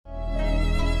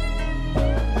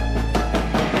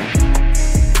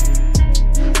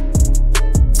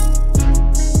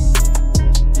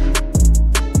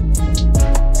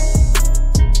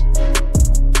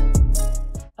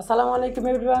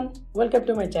Everyone, welcome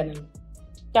to my channel.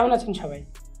 কেমন আছেন সবাই?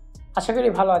 আশা করি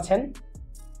ভালো আছেন।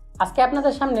 আজকে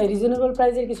আপনাদের সামনে রিজনেবল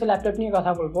প্রাইসের কিছু ল্যাপটপ নিয়ে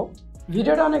কথা বলবো।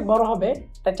 ভিডিওটা অনেক বড় হবে,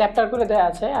 তাই চ্যাপ্টার করে দেওয়া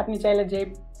আছে। আপনি চাইলে যে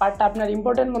পার্টটা আপনার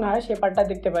ইম্পর্টেন্ট মনে হয় সেই পার্টটা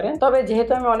দেখতে পারেন। তবে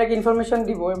যেহেতু আমি অনেক ইনফরমেশন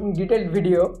দিব এবং ডিটেইলড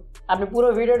ভিডিও, আপনি পুরো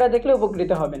ভিডিওটা দেখলে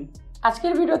উপকৃত হবেন।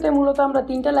 আজকের ভিডিওতে মূলত আমরা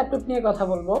তিনটা ল্যাপটপ নিয়ে কথা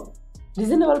বলবো,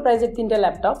 রিজনেবল প্রাইসের তিনটা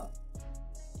ল্যাপটপ।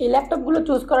 এই ল্যাপটপগুলো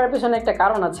চুজ করার পেছনে একটা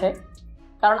কারণ আছে,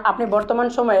 কারণ আপনি বর্তমান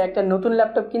সময়ে একটা নতুন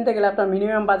ল্যাপটপ কিনতে গেলে আপনার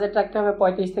মিনিমাম বাজেট রাখতে হবে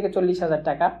 35 থেকে 40,000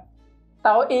 টাকা।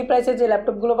 তাও এই প্রাইসে যে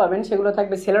ল্যাপটপগুলো পাবেন সেগুলো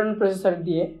থাকবে সেলেরন প্রসেসর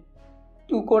দিয়ে,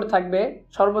 2 কোর থাকবে,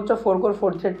 সর্বোচ্চ 4 কোর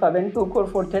 4 থ্রেড পাবেন, 2 কোর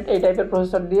 4 থ্রেড এই টাইপের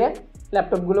প্রসেসর দিয়ে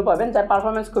ল্যাপটপগুলো পাবেন, যার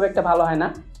পারফরমেন্স খুব একটা ভালো হয় না।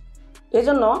 এই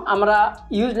জন্য আমরা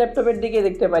ইউজ ল্যাপটপের দিকে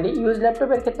দেখতে পারি। ইউজ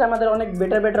ল্যাপটপের ক্ষেত্রে আমাদের অনেক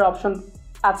বেটার অপশন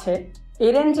আছে।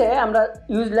 এই রেঞ্জে আমরা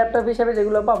ইউজ ল্যাপটপ হিসেবে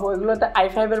যেগুলো পাবো এগুলোতে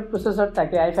i5 এর প্রসেসর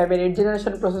থাকে, i5 এর 8th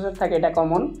জেনারেশন প্রসেসর থাকে, এটা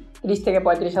কমন 30 থেকে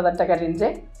 35,000 টাকার রেঞ্জে।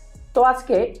 তো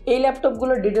আজকে এই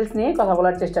ল্যাপটপগুলোর ডিটেলস নিয়ে কথা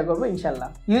বলার চেষ্টা করবো ইনশাল্লাহ।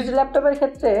 ইউজ ল্যাপটপের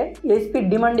ক্ষেত্রে এইচপির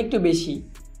ডিমান্ড একটু বেশি,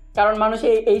 কারণ মানুষ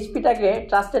এই এইচপিটাকে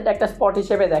ট্রাস্টেড একটা স্পট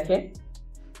হিসেবে দেখে।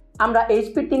 আমরা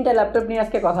এইচপির তিনটা ল্যাপটপ নিয়ে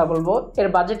আজকে কথা বলবো। এর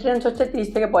বাজেট রেঞ্জ হচ্ছে 30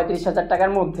 থেকে 35,000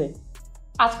 টাকার মধ্যে।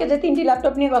 আজকে যে তিনটি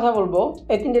ল্যাপটপ নিয়ে কথা বলবো,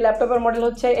 এই তিনটি ল্যাপটপের মডেল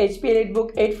হচ্ছে HP EliteBook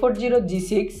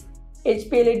 840G6,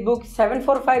 HP EliteBook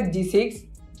 745G6,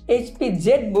 HP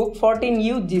ZBook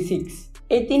 14u G6।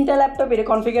 এই তিনটা ল্যাপটপের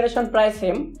কনফিগারেশন প্রায়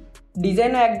সেম,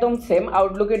 ডিজাইনও একদম সেম,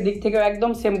 আউটলুকের দিক থেকেও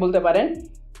একদম সেম বলতে পারেন।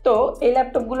 তো এই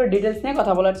ল্যাপটপগুলোর ডিটেলস নিয়ে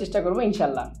কথা বলার চেষ্টা করবো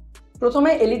ইনশাল্লাহ।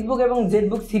 প্রথমে EliteBook এবং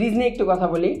ZBook সিরিজ নিয়ে একটু কথা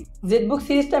বলি। ZBook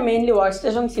সিরিজটা মেইনলি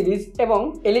ওয়ার্কস্টেশন সিরিজ এবং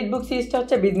EliteBook সিরিজটা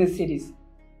হচ্ছে বিজনেস সিরিজ।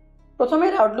 প্রথমে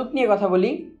আউটলুক নিয়ে কথা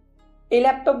বলি। এই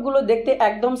ল্যাপটপগুলো দেখতে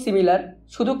একদম সিমিলার,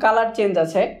 শুধু কালার চেঞ্জ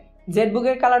আছে।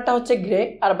 ZBook-এর কালারটা হচ্ছে গ্রে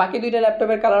আর বাকি দুইটা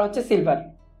ল্যাপটপের কালার হচ্ছে সিলভার।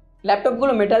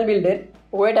 ল্যাপটপগুলো মেটাল বিল্ডের,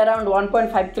 ওয়েট অ্যারাউন্ড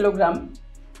 1.5 কিলোগ্রাম।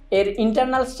 এর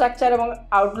ইন্টারনাল স্ট্রাকচার এবং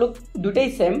আউটলুক দুটোই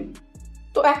সেম।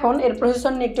 তো এখন এর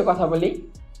প্রসেসর নিয়ে একটু কথা বলি।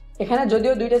 এখানে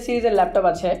যদিও দুইটা সিরিজের ল্যাপটপ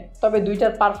আছে, তবে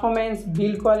দুইটার পারফরমেন্স,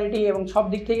 বিল্ড কোয়ালিটি এবং সব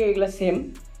দিক থেকে এগুলো সেম।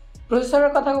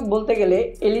 প্রসেসরের কথা বলতে গেলে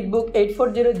EliteBook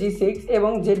 840G6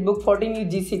 এবং ZBook 14u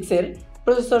G6 এর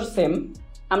প্রসেসর সেম।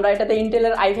 আমরা এটাতে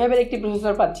ইন্টেলের i5 এর একটি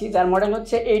প্রসেসর পাচ্ছি, যার মডেল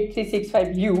হচ্ছে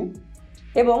 8365U,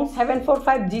 এবং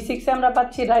 745G6 এ আমরা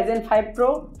পাচ্ছি Ryzen 5 Pro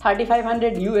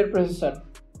 3500U এর প্রসেসর।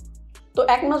 তো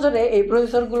এক নজরে এই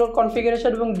প্রসেসরগুলোর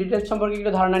কনফিগারেশন এবং ডিটেলস সম্পর্কে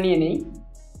একটু ধারণা নিয়ে নেই।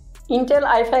 ইন্টেল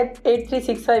i5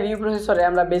 8365U প্রসেসরে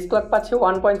আমরা বেস ক্লক পাচ্ছি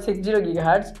 1.60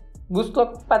 GHz, বুস্ট ক্লক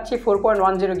পাচ্ছি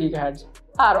 4.10 GHz।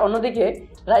 আর অন্যদিকে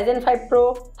Ryzen 5 Pro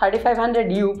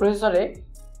 3500U প্রসেসরে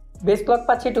বেস ক্লক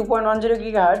পাচ্ছি 2.10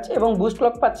 GHz এবং বুস্ট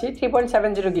ক্লক পাচ্ছি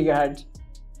 3.70 GHz।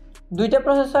 দুইটা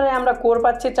প্রসেসরে আমরা কোর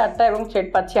পাচ্ছি 4টা এবং থ্রেড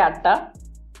পাচ্ছি 8টা।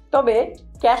 তবে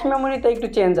ক্যাশ মেমোরিতে একটু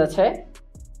চেঞ্জ আছে।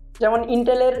 যেমন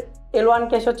ইন্টেলের L1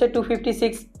 ক্যাশ হচ্ছে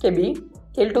 256 KB,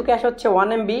 L2 ক্যাশ হচ্ছে 1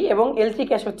 MB এবং L3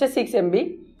 ক্যাশ হচ্ছে 6 MB।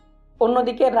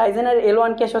 অন্যদিকে রাইজেনের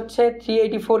L1 ক্যাশ হচ্ছে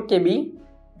 384 KB,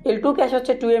 L2 ক্যাশ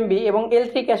হচ্ছে 2 MB এবং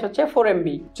L3 ক্যাশ হচ্ছে 4 MB।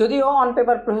 যদিও অন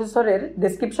পেপার প্রসেসরের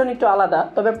ডেসক্রিপশন একটু আলাদা,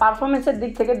 তবে পারফরমেন্সের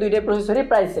দিক থেকে দুইটাই প্রসেসরই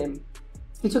প্রায় সেম।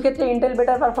 কিছু ক্ষেত্রে ইন্টেল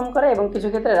বেটার পারফর্ম করে এবং কিছু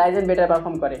ক্ষেত্রে রাইজেন বেটার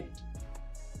পারফর্ম করে।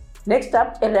 নেক্সট আপ,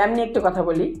 এর র্যাম নিয়ে একটু কথা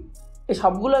বলি। এই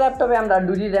সবগুলো ল্যাপটপে আমরা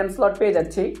 2টি র্যাম স্লট পেয়ে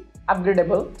যাচ্ছি,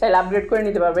 আপগ্রেডেবল, চাইলে আপগ্রেড করে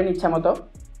নিতে পারবেন ইচ্ছা মতো।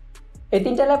 এই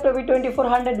তিনটা ল্যাপটপই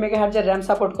 2400 MHz এর র্যাম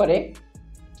সাপোর্ট করে।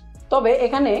 তবে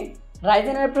এখানে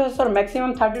রাইজেনের প্রসেসর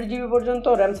ম্যাক্সিমাম 30GB পর্যন্ত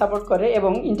র্যাম সাপোর্ট করে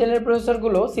এবং ইন্টেলের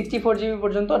প্রসেসরগুলো 64GB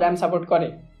পর্যন্ত র্যাম সাপোর্ট করে।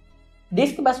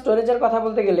 ডিস্ক বা স্টোরেজের কথা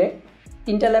বলতে গেলে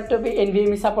তিনটা ল্যাপটপে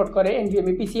NVMe সাপোর্ট করে,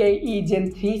 NVMe PCIe Gen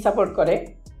 3 সাপোর্ট করে।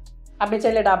 আপনি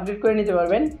চাইলে এটা আপডেট করে নিতে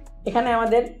পারবেন। এখানে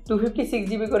আমাদের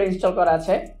 256GB করে ইনস্টল করা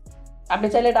আছে। আপনি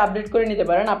চাইলে এটা আপডেট করে নিতে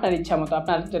পারেন আপনার ইচ্ছা মতো,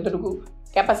 আপনার যতটুকু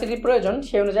ক্যাপাসিটির প্রয়োজন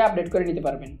সেই অনুযায়ী আপডেট করে নিতে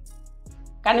পারবেন।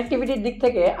 কানেক্টিভিটির দিক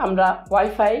থেকে আমরা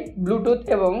ওয়াইফাই, ব্লুটুথ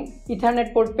এবং ইথারনেট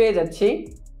পোর্ট পেয়ে যাচ্ছি।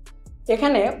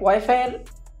 এখানে ওয়াইফাইয়ের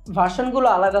ভার্সনগুলো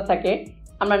আলাদা থাকে,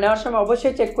 আমরা নেওয়ার সময়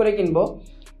অবশ্যই চেক করে কিনব।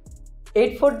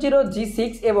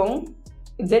 840G6 এবং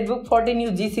ZBook 14u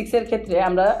G6 এর ক্ষেত্রে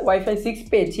আমরা ওয়াইফাই 6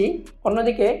 পেয়েছি।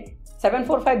 অন্যদিকে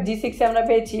 745G6 এ আমরা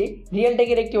পেয়েছি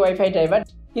রিয়েলটেকের একটি ওয়াইফাই ড্রাইভার,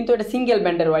 কিন্তু এটা সিঙ্গেল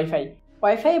ব্যান্ডের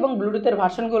ওয়াইফাই এবং ব্লুটুথের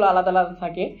ভার্সনগুলো আলাদা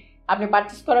থাকে। আপনি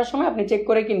পারচেস করার সময় আপনি চেক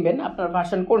করে কিনবেন আপনার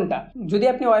ভার্সন কোনটা। যদি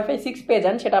আপনি ওয়াইফাই 6 পেয়ে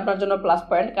যান সেটা আপনার জন্য প্লাস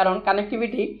পয়েন্ট, কারণ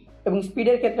কানেক্টিভিটি এবং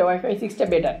স্পিডের ক্ষেত্রে ওয়াইফাই 6টা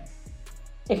বেটার।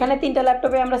 এখানে তিনটা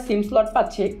ল্যাপটপে আমরা সিম স্লট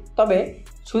পাচ্ছি, তবে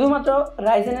শুধুমাত্র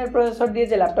রাইজেনের প্রসেসর দিয়ে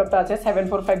যে ল্যাপটপটা আছে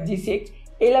 745G6,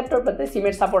 এই ল্যাপটপটাতে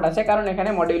সিমের সাপোর্ট আছে, কারণ এখানে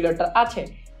মডিউলারটা আছে।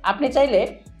 আপনি চাইলে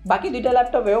বাকি দুইটা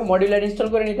ল্যাপটপেও মডিউলার ইনস্টল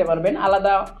করে নিতে পারবেন,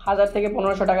 আলাদা 1000 থেকে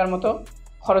 1500 টাকার মতো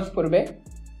খরচ পড়বে।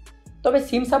 তবে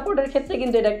সিম সাপোর্টের ক্ষেত্রে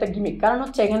কিন্তু এটা একটা গিমিক, কারণ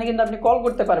হচ্ছে এখানে কিন্তু আপনি কল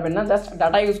করতে পারবেন না, জাস্ট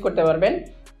ডাটা ইউজ করতে পারবেন।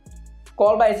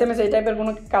 কল বা SMS এই টাইপের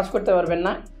কোনো কাজ করতে পারবেন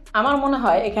না। আমার মনে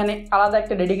হয় এখানে আলাদা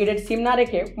একটা ডেডিকেটেড সিম না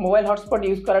রেখে মোবাইল হটস্পট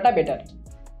ইউজ করাটা বেটার।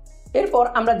 এরপর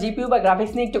আমরা জিপিইউ বা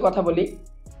গ্রাফিক্স নিয়ে একটু কথা বলি।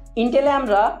 ইন্টেলে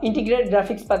আমরা ইন্টিগ্রেটেড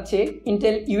গ্রাফিক্স পাচ্ছি,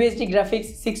 ইন্টেল UHD গ্রাফিক্স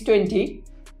 620।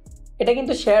 এটা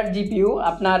কিন্তু শেয়ার জিপিইউ,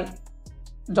 আপনার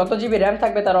যত জিবি র্যাম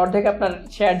থাকবে তার অর্ধেক আপনার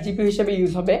শেয়ার জিপিইউ হিসেবে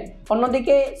ইউজ হবে।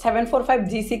 অন্যদিকে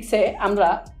 745G6-এ আমরা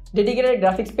ডেডিকেটেড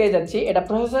গ্রাফিক্স পেয়ে যাচ্ছি। এটা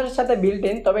প্রসেসরের সাথে বিল্ট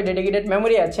ইন, তবে ডেডিকেটেড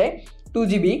মেমোরি আছে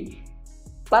 2GB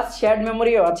প্লাস শেয়ার্ড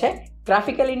মেমোরিও আছে।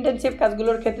 গ্রাফিক্যাল ইন্টেন্সিভ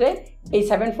কাজগুলোর ক্ষেত্রে এই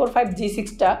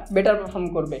 745G6টা বেটার পারফর্ম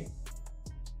করবে।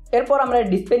 এরপর আমরা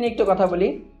ডিসপ্লে নিয়ে একটু কথা বলি।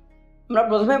 আমরা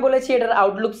প্রথমে বলেছি এটার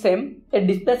আউটলুক সেম, এর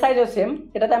ডিসপ্লে সাইজও সেম।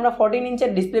 এটাতে আমরা 14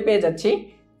 ইঞ্চের ডিসপ্লে পেয়ে যাচ্ছি,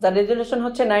 যার রেজলিউশন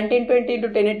হচ্ছে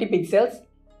 1920x1080 পিক্সেলস।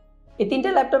 এই তিনটে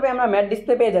ল্যাপটপে আমরা ম্যাট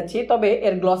ডিসপ্লে পেয়ে যাচ্ছি, তবে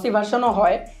এর গ্লসি ভার্সনও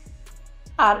হয়।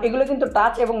 আর এগুলো কিন্তু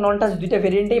টাচ এবং নন টাচ দুইটা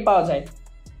ভেরিয়েন্টেই পাওয়া যায়।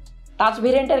 টাচ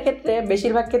ভেরিয়েন্টের ক্ষেত্রে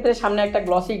বেশিরভাগ ক্ষেত্রে সামনে একটা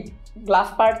গ্লসি গ্লাস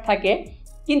পার্ট থাকে,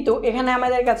 কিন্তু এখানে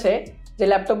আমাদের কাছে যে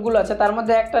ল্যাপটপগুলো আছে তার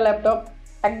মধ্যে একটা ল্যাপটপ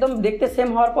একদম দেখতে সেম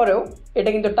হওয়ার পরেও এটা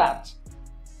কিন্তু টাচ।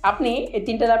 আপনি এই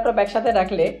তিনটে ল্যাপটপ একসাথে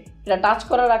রাখলে এটা টাচ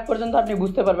করার আগ পর্যন্ত আপনি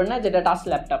বুঝতে পারবেন না যেটা টাচ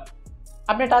ল্যাপটপ।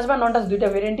 আপনি টাচ বা নন টাচ দুইটা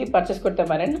ভেরিয়েন্টই পারচেস করতে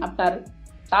পারেন। আপনার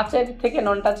টাচের থেকে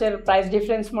নন টাচের প্রাইস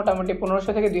ডিফারেন্স মোটামুটি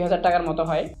 1500 থেকে 2000 টাকার মতো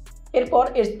হয়। এরপর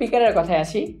এর স্পিকারের কথায়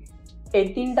আসি। এই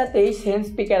তিনটাতেই সেম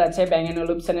স্পিকার আছে, ব্যাং &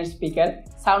 ওলুপসনের স্পিকার।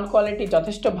 সাউন্ড কোয়ালিটি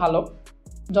যথেষ্ট ভালো,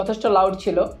 যথেষ্ট লাউড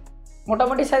ছিল।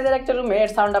 মোটামুটি সাইজের একটা রুমে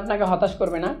এর সাউন্ড আপনাকে হতাশ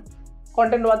করবে না।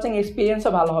 কন্টেন্ট ওয়াচিং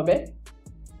এক্সপিরিয়েন্সও ভালো হবে।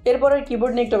 এরপরের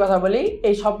কিবোর্ড নিয়ে একটু কথা বলি।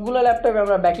 এই সবগুলো ল্যাপটপে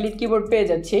আমরা ব্যাকলিট কিবোর্ড পেয়ে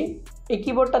যাচ্ছি। এই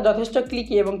কিবোর্ডটা যথেষ্ট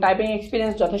ক্লিকি এবং টাইপিং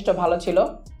এক্সপিরিয়েন্স যথেষ্ট ভালো ছিল।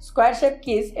 স্কোয়ার শেপ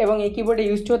কিস এবং এই কিবোর্ডে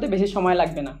ইউজ হতে বেশি সময়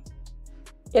লাগবে না।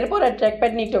 এরপরে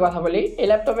ট্র্যাকপ্যাড নিয়ে একটু কথা বলি। এই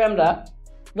ল্যাপটপে আমরা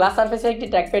গ্লাস সারফেসের একটি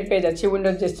ট্র্যাকপ্যাড পেয়ে যাচ্ছি,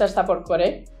 উইন্ডোজ জেস্টার সাপোর্ট করে।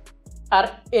 আর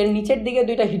এর নিচের দিকে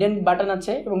দুইটা হিডেন বাটন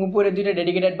আছে এবং উপরে দুইটা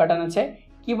ডেডিকেটেড বাটন আছে।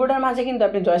 কিবোর্ডের মাঝে কিন্তু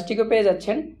আপনি জয়স্টিকও পেয়ে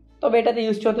যাচ্ছেন, তবে এটাতে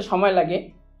ইউজ হতে সময় লাগে।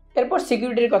 এরপর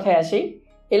সিকিউরিটির কথায় আসি।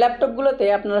 এই ল্যাপটপগুলোতে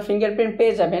আপনারা ফিঙ্গারপ্রিন্ট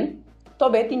পেয়ে যাবেন,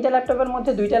 তবে তিনটা ল্যাপটপের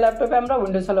মধ্যে দুইটা ল্যাপটপে আমরা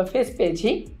উইন্ডোজ হ্যালো ফেস পেয়েছি।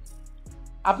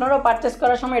 আপনারাও পারচেস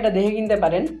করার সময় এটা দেখে কিনতে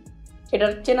পারেন।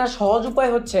 এটার চেনার সহজ উপায়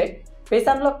হচ্ছে ফেস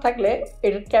আনলক থাকলে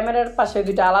এর ক্যামেরার পাশে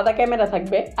দুইটা আলাদা ক্যামেরা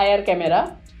থাকবে, আইআর ক্যামেরা।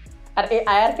 আর এই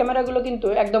আইআর ক্যামেরাগুলো কিন্তু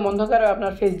একদম অন্ধকারে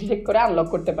আপনার ফেস ডিটেক্ট করে আনলক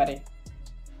করতে পারে।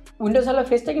 উইন্ডোজ হ্যালো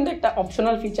ফেসটা কিন্তু একটা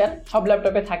অপশনাল ফিচার, সব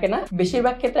ল্যাপটপে থাকে না।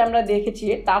 বেশিরভাগ ক্ষেত্রে আমরা দেখেছি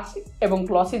টাচ এবং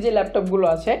গ্লসি যে ল্যাপটপগুলো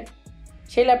আছে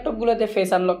সেই ল্যাপটপগুলোতে ফেস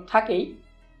আনলক থাকেই,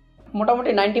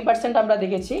 মোটামুটি 90% আমরা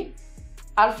দেখেছি।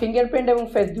 আর ফিঙ্গারপ্রিন্ট এবং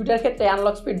ফেস দুটার ক্ষেত্রে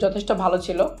আনলক স্পিড যথেষ্ট ভালো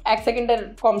ছিল, 1 সেকেন্ডের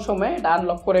কম সময়ে এটা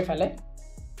আনলক করে ফেলে।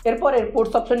 এরপর এর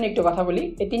পোর্টস অপশন নিয়ে একটু কথা বলি।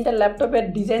 এই তিনটা ল্যাপটপের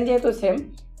ডিজাইন যেহেতু সেম,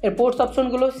 এর পোর্টস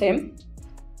অপশনগুলো সেম।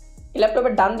 এই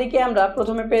ল্যাপটপের ডান দিকে আমরা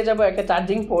প্রথমে পেয়ে যাব একটা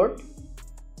charging port,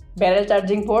 barrel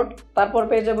charging port. তারপর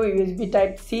পেয়ে যাব USB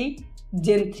Type-C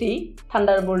Gen 3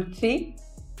 থান্ডারবোল্ট 3।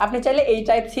 আপনি চাইলে এই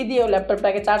Type-C দিয়েও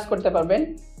ল্যাপটপটাকে চার্জ করতে পারবেন,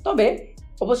 তবে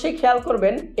অবশ্যই খেয়াল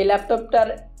করবেন এই ল্যাপটপটার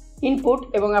ইনপুট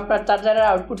এবং আপনার চার্জারের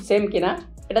আউটপুট সেম কিনা।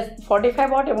 এটা 45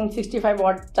 ওয়াট এবং 65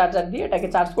 ওয়াট চার্জার দিয়ে এটাকে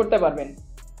চার্জ করতে পারবেন।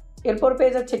 এরপর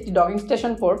পেয়ে যাচ্ছে একটি ডকিং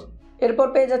স্টেশন পোর্ট। এরপর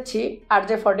পেয়ে যাচ্ছি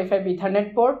RJ45 ethernet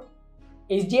port,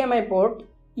 HDMI port,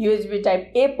 USB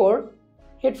Type-A port,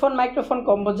 headphone microphone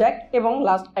combo Jack এবং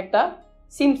লাস্ট একটা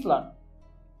সিম স্লট।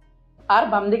 আর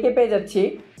বাম দিকে পেয়ে যাচ্ছি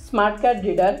smart card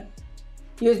reader,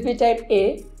 USB Type-A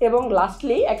এবং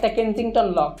লাস্টলি একটা কেনজিংটন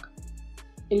লক।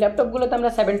 এই ল্যাপটপগুলোতে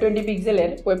আমরা 720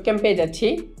 পিক্সেলের ওয়েবক্যাম পেয়ে যাচ্ছি।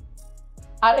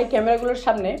 আর এই ক্যামেরাগুলোর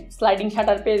সামনে স্লাইডিং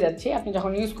শাটার পেয়ে যাচ্ছি, আপনি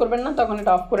যখন ইউজ করবেন না তখন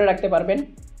এটা অফ করে রাখতে পারবেন।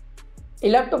 এই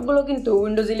ল্যাপটপগুলো কিন্তু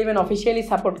উইন্ডোজ 11 অফিসিয়ালি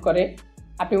সাপোর্ট করে,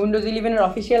 আপনি উইন্ডোজ 11-এর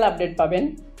অফিসিয়াল আপডেট পাবেন।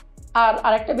 আর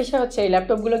আরেকটা বিষয় হচ্ছে এই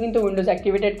ল্যাপটপগুলো কিন্তু উইন্ডোজ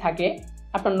অ্যাক্টিভেটেড থাকে,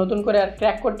 আপনার নতুন করে আর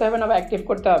ক্র্যাক করতে হবে না বা অ্যাক্টিভ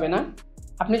করতে হবে না।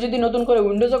 আপনি যদি নতুন করে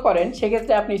উইন্ডোজও করেন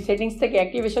সেক্ষেত্রে আপনি সেটিংস থেকে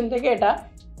অ্যাক্টিভেশন থেকে এটা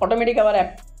অটোমেটিক আবার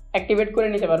অ্যাক্টিভেট করে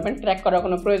নিতে পারবেন, ক্র্যাক করার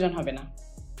কোনো প্রয়োজন হবে না।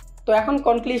 তো এখন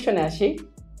কনক্লুশনে আসি।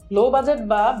 লো বাজেট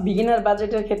বা বিগিনার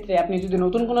বাজেটের ক্ষেত্রে আপনি যদি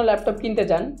নতুন কোনো ল্যাপটপ কিনতে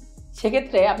যান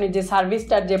সেক্ষেত্রে আপনি যে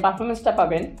সার্ভিসটার যে পারফরমেন্সটা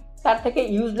পাবেন তার থেকে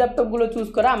ইউজ ল্যাপটপগুলো চুজ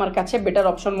করা আমার কাছে বেটার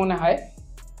অপশন মনে হয়।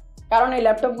 কারণ এই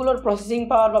ল্যাপটপগুলোর প্রসেসিং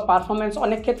পাওয়ার বা পারফরমেন্স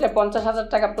অনেক ক্ষেত্রে 50,000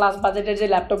 টাকা প্লাস বাজেটের যে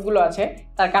ল্যাপটপগুলো আছে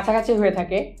তার কাছাকাছি হয়ে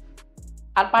থাকে।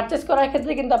 আর পারচেস করার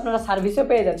ক্ষেত্রে কিন্তু আপনারা সার্ভিসও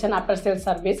পেয়ে যাচ্ছেন, আফটার সেল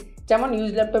সার্ভিস। যেমন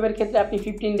ইউজ ল্যাপটপের ক্ষেত্রে আপনি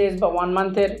 15 ডেজ বা 1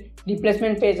 মান্থের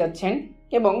রিপ্লেসমেন্ট পেয়ে যাচ্ছেন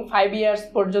এবং 5 ইয়ার্স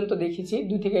পর্যন্ত দেখেছি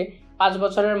 2 থেকে 5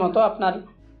 বছরের মতো আপনার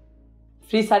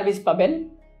ফ্রি সার্ভিস পাবেন।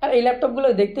 আর এই ল্যাপটপগুলো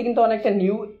দেখতে কিন্তু অনেকটা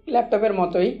নিউ ল্যাপটপের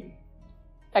মতোই,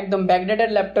 একদম ব্যাকডেটেড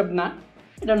ল্যাপটপ না।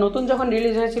 এটা নতুন যখন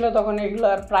রিলিজ হয়েছিল তখন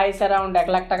এগুলোর প্রাইস অ্যারাউন্ড 1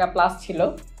 লাখ টাকা প্লাস ছিল,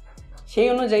 সেই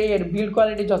অনুযায়ী এর বিল্ড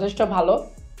কোয়ালিটি যথেষ্ট ভালো।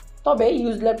 তবে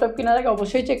ইউজ ল্যাপটপ কেনার আগে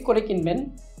অবশ্যই চেক করে কিনবেন।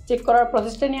 চেক করার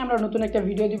প্রসেসটা নিয়ে আমরা নতুন একটা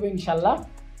ভিডিও দিব ইনশাল্লাহ।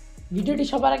 ভিডিওটি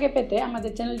সবার আগে পেতে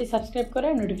আমাদের চ্যানেলটি সাবস্ক্রাইব করে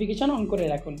নোটিফিকেশন অন করে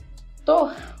রাখুন। তো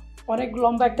অনেক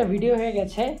লম্বা একটা ভিডিও হয়ে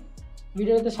গেছে,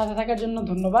 ভিডিওতে সাথে থাকার জন্য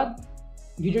ধন্যবাদ।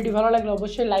 ভিডিওটি ভালো লাগলে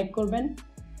অবশ্যই লাইক করবেন।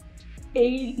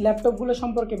 এই ল্যাপটপগুলো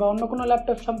সম্পর্কে বা অন্য কোনো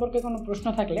ল্যাপটপ সম্পর্কে কোনো প্রশ্ন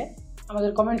থাকলে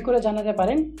আমাদের কমেন্ট করে জানাতে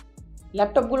পারেন।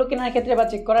 ল্যাপটপগুলো কেনার ক্ষেত্রে বা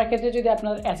চেক করার ক্ষেত্রে যদি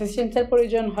আপনার অ্যাসিস্ট্যান্সের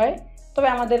প্রয়োজন হয় তবে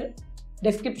আমাদের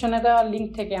ডেসক্রিপশনে দেওয়া লিঙ্ক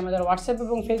থেকে আমাদের হোয়াটসঅ্যাপ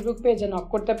এবং ফেসবুক পেজে নক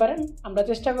করতে পারেন। আমরা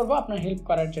চেষ্টা করব আপনার হেল্প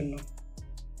করার জন্য।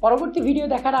 পরবর্তী ভিডিও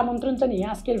দেখার আমন্ত্রণ জানিয়ে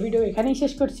আজকের ভিডিও এখানেই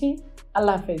শেষ করছি।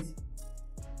 আল্লাহ হাফেজ।